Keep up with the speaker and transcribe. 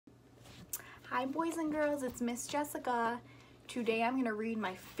Hi boys and girls, it's Miss Jessica. Today I'm going to read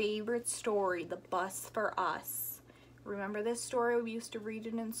my favorite story, The Bus for Us. Remember this story? We used to read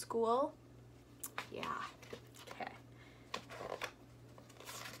it in school? Yeah. Okay.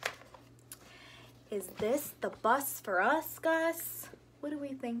 Is this the bus for us, Gus? What do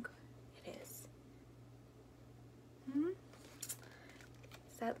we think it is?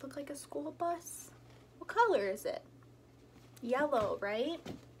 Does that look like a school bus? What color is it? Yellow, right?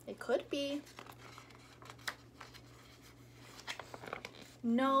 It could be.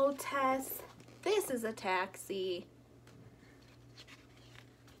 No, Tess, this is a taxi.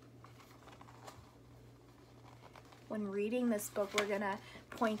 When reading this book, we're gonna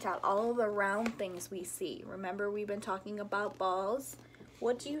point out all of the round things we see. Remember, we've been talking about balls.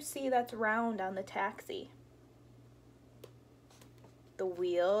 What do you see that's round on the taxi? The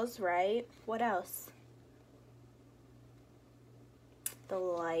wheels, right? What else? The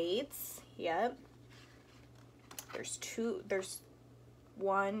lights, yep. There's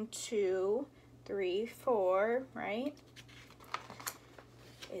 1, 2, 3, 4, right?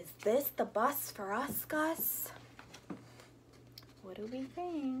 Is this the bus for us, Gus? What do we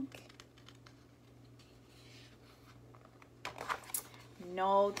think?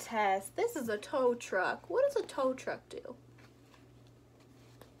 No, Tess, this is a tow truck. What does a tow truck do?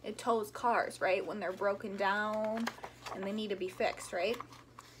 It tows cars, right? When they're broken down and they need to be fixed, right?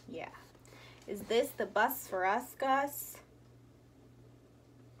 Yeah. Is this the bus for us, Gus?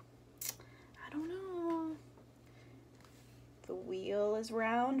 I don't know. The wheel is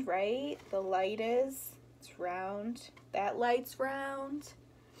round, right? The light is. It's round. That light's round.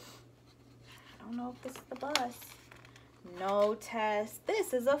 I don't know if this is the bus. No, Tess.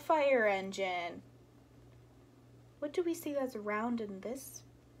 This is a fire engine. What do we see that's round in this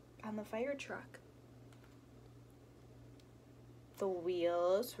on the fire truck? The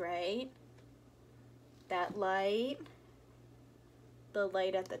wheels, right? That light. The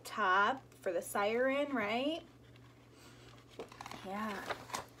light at the top for the siren, right? Yeah.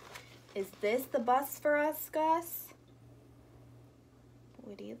 Is this the bus for us, Gus?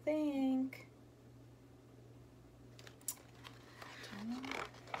 What do you think?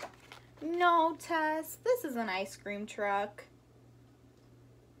 No, Tess. This is an ice cream truck.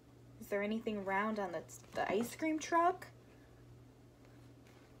 Is there anything round on the ice cream truck?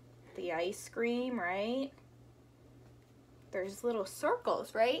 The ice cream, right? There's little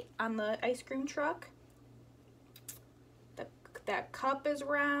circles, right, on the ice cream truck. That cup is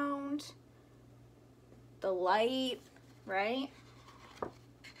round. The light, right?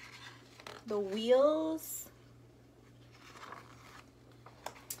 The wheels.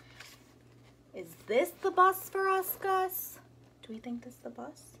 Is this the bus for us, Gus? Do we think this is the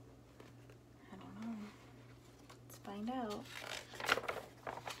bus? I don't know. Let's find out.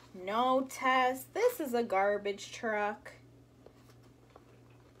 No, Tess, this is a garbage truck.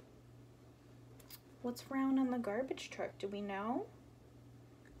 What's round on the garbage truck? Do we know?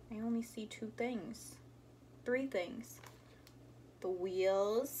 I only see 3 things. The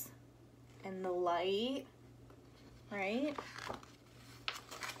wheels and the light, right?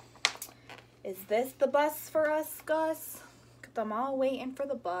 Is this the bus for us, Gus? Got them all waiting for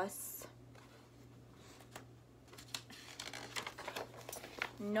the bus.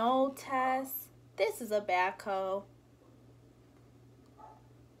 No, Tess. This is a backhoe.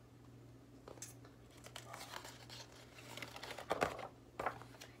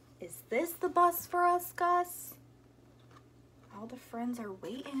 Is this the bus for us, Gus? All the friends are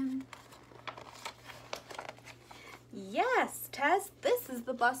waiting. Yes, Tess, this is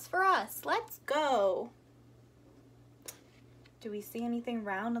the bus for us. Let's go. Do we see anything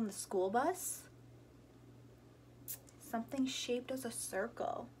round on the school bus? Something shaped as a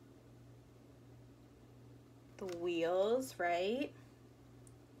circle. The wheels, right?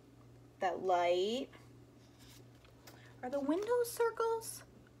 That light. Are the windows circles?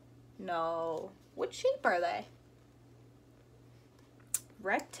 No. What shape are they?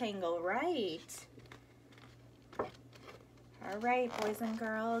 Rectangle, right. All right, boys and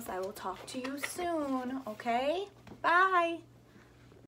girls, I will talk to you soon, okay? Bye.